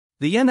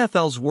The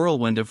NFL's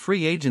whirlwind of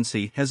free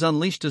agency has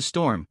unleashed a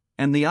storm,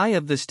 and the eye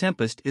of this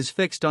tempest is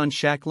fixed on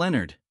Shaq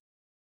Leonard.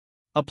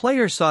 A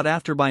player sought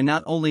after by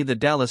not only the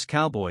Dallas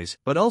Cowboys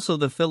but also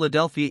the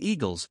Philadelphia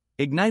Eagles,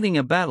 igniting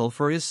a battle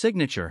for his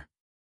signature.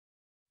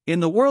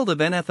 In the world of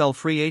NFL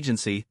free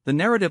agency, the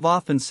narrative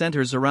often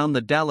centers around the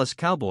Dallas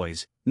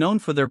Cowboys, known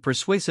for their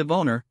persuasive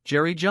owner,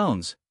 Jerry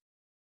Jones.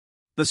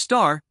 The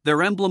star,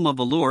 their emblem of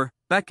allure,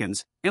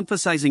 beckons,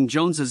 emphasizing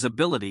Jones's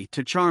ability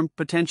to charm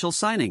potential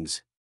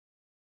signings.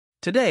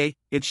 Today,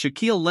 it's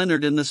Shaquille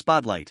Leonard in the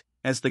spotlight,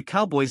 as the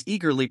Cowboys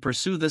eagerly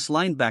pursue this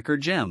linebacker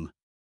gem.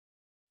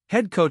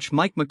 Head coach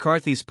Mike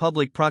McCarthy's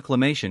public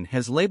proclamation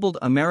has labeled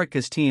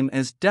America's team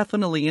as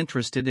definitely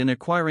interested in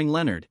acquiring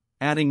Leonard,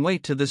 adding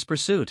weight to this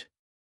pursuit.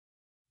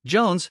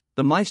 Jones,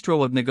 the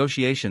maestro of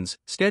negotiations,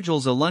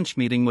 schedules a lunch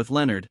meeting with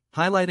Leonard,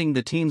 highlighting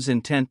the team's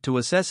intent to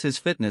assess his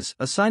fitness,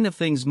 a sign of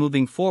things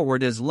moving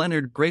forward as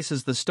Leonard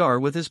graces the star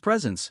with his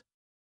presence.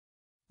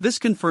 This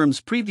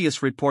confirms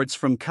previous reports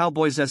from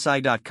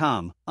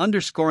CowboysSI.com,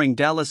 underscoring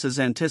Dallas's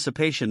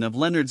anticipation of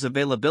Leonard's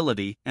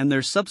availability and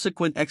their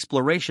subsequent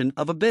exploration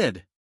of a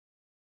bid.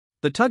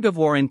 The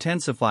tug-of-war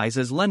intensifies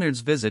as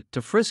Leonard's visit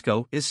to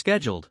Frisco is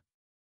scheduled.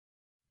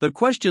 The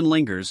question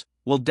lingers,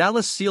 will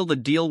Dallas seal the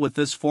deal with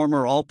this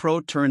former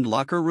All-Pro turned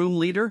locker room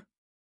leader?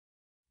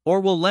 Or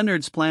will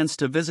Leonard's plans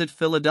to visit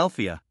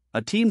Philadelphia,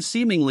 a team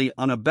seemingly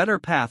on a better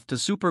path to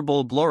Super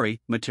Bowl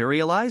glory,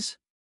 materialize?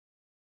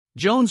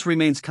 Jones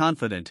remains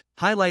confident,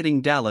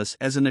 highlighting Dallas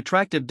as an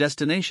attractive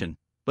destination,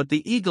 but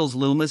the Eagles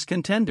loom as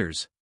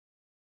contenders.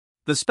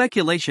 The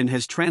speculation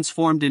has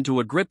transformed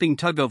into a gripping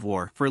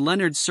tug-of-war for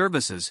Leonard's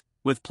services,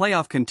 with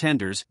playoff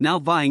contenders now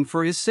vying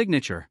for his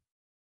signature.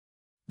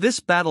 This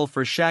battle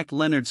for Shaq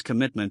Leonard's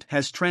commitment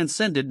has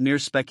transcended mere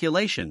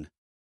speculation.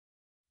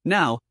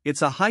 Now,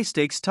 it's a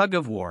high-stakes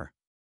tug-of-war.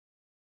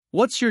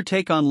 What's your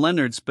take on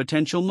Leonard's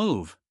potential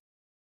move?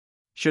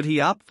 Should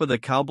he opt for the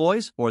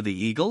Cowboys or the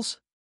Eagles?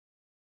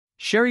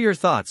 Share your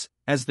thoughts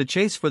as the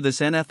chase for this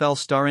NFL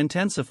star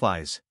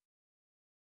intensifies.